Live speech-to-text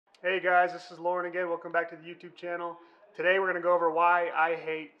Hey guys, this is Loren again. Welcome back to the YouTube channel. Today we're going to go over why I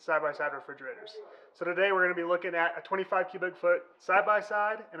hate side-by-side refrigerators. So today we're going to be looking at a 25 cubic foot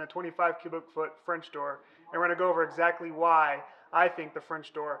side-by-side and a 25 cubic foot French door. And we're going to go over exactly why I think the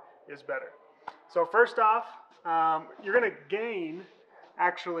French door is better. So first off, you're going to gain,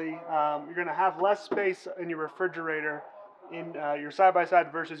 you're going to have less space in your refrigerator in your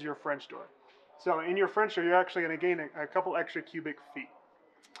side-by-side versus your French door. So in your French door, you're actually going to gain a couple extra cubic feet.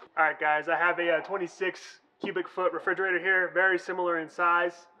 Alright guys, I have a 26 cubic foot refrigerator here, very similar in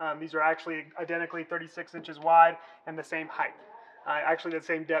size. These are actually identically 36 inches wide and the same height. Actually the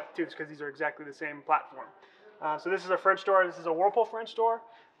same depth too, because these are exactly the same platform. So this is a French door. This is a Whirlpool French door.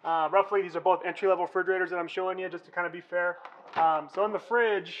 Roughly these are both entry-level refrigerators that I'm showing you just to kind of be fair. So in the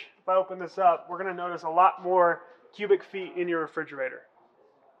fridge, if I open this up, we're going to notice a lot more cubic feet in your refrigerator.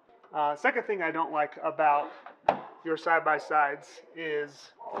 Second thing I don't like about your side-by-sides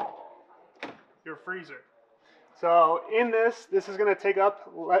is your freezer. So in this is going to take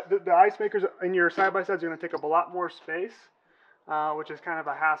up, the ice makers in your side-by-sides are going to take up a lot more space, which is kind of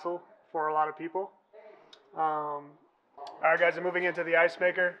a hassle for a lot of people. Alright guys, I'm moving into the ice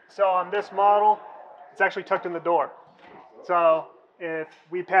maker. So on this model, it's actually tucked in the door. So if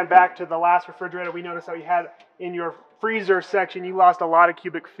we pan back to the last refrigerator, we noticed that we had in your freezer section, you lost a lot of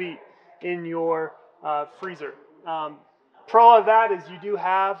cubic feet in your freezer. Pro of that is you do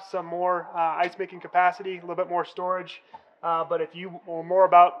have some more ice making capacity, a little bit more storage, but if you are more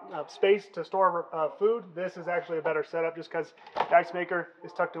about space to store food, this is actually a better setup just because the ice maker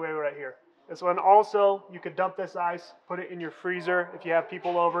is tucked away right here. This one also, you could dump this ice, put it in your freezer if you have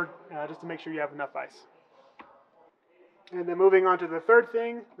people over, just to make sure you have enough ice. And then moving on to the third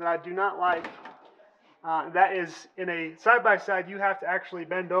thing that I do not like, that is in a side-by-side, you have to actually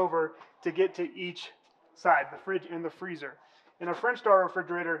bend over to get to each side, the fridge and the freezer. In a French door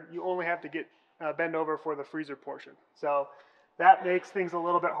refrigerator, you only have to get bend over for the freezer portion. So that makes things a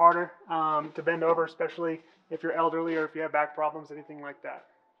little bit harder to bend over, especially if you're elderly or if you have back problems, anything like that.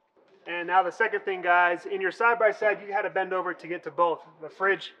 And now the second thing, guys, in your side-by-side, you had to bend over to get to both the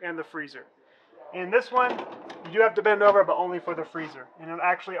fridge and the freezer. In this one, you do have to bend over, but only for the freezer. And it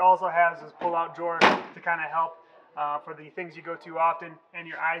actually also has this pull-out drawer to kind of help for the things you go to often, and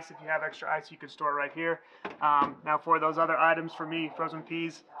your ice. If you have extra ice, you can store it right here. Now for those other items, for me, frozen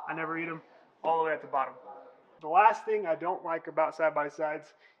peas, I never eat them, all the way at the bottom. The last thing I don't like about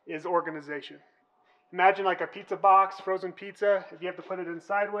side-by-sides is organization. Imagine like a pizza box, frozen pizza. If you have to put it in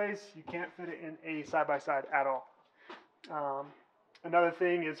sideways, you can't fit it in a side-by-side at all. Another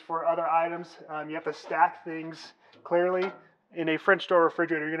thing is for other items, you have to stack things clearly. In a French door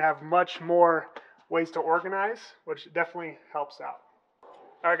refrigerator, you're going to have much more ways to organize, which definitely helps out.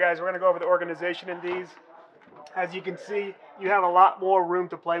 Alright guys, we're going to go over the organization in these. As you can see, you have a lot more room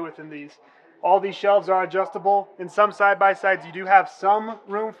to play with in these. All these shelves are adjustable. In some side-by-sides, you do have some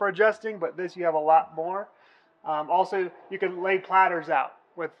room for adjusting, but this you have a lot more. Also, you can lay platters out.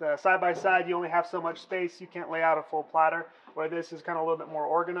 With side-by-side, you only have so much space. You can't lay out a full platter, where this is kind of a little bit more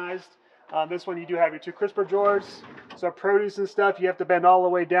organized. This one, you do have your two crisper drawers. So produce and stuff, you have to bend all the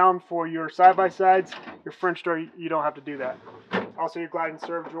way down for your side-by-sides. Your French door, you don't have to do that. Also, your glide and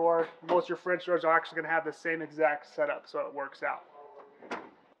serve drawer. Most of your French doors are actually going to have the same exact setup, so it works out.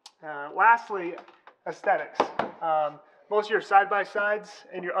 Lastly, aesthetics. Most of your side-by-sides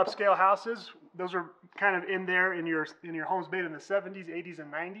in your upscale houses, those are kind of in there in your homes made in the 70s, 80s,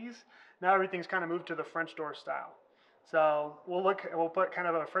 and 90s. Now everything's kind of moved to the French door style. So we'll put kind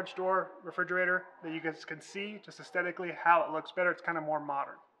of a French door refrigerator that you guys can see just aesthetically how it looks better. It's kind of more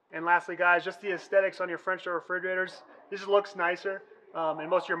modern. And lastly, guys, just the aesthetics on your French door refrigerators. This looks nicer. In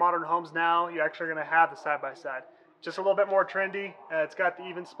most of your modern homes now, you're actually going to have the side-by-side. Just a little bit more trendy. It's got the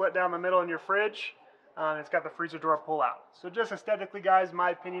even split down the middle in your fridge. It's got the freezer door pull out. So just aesthetically, guys, my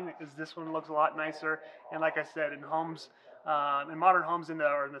opinion is this one looks a lot nicer. And like I said, in homes, in modern homes in the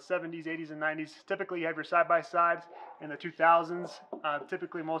 70s, 80s, and 90s, typically you have your side-by-sides. In the 2000s,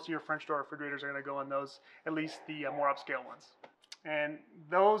 typically most of your French door refrigerators are going to go in those, at least the more upscale ones. And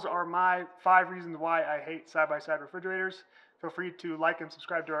those are my 5 reasons why I hate side-by-side refrigerators. Feel free to like and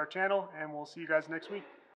subscribe to our channel, and we'll see you guys next week.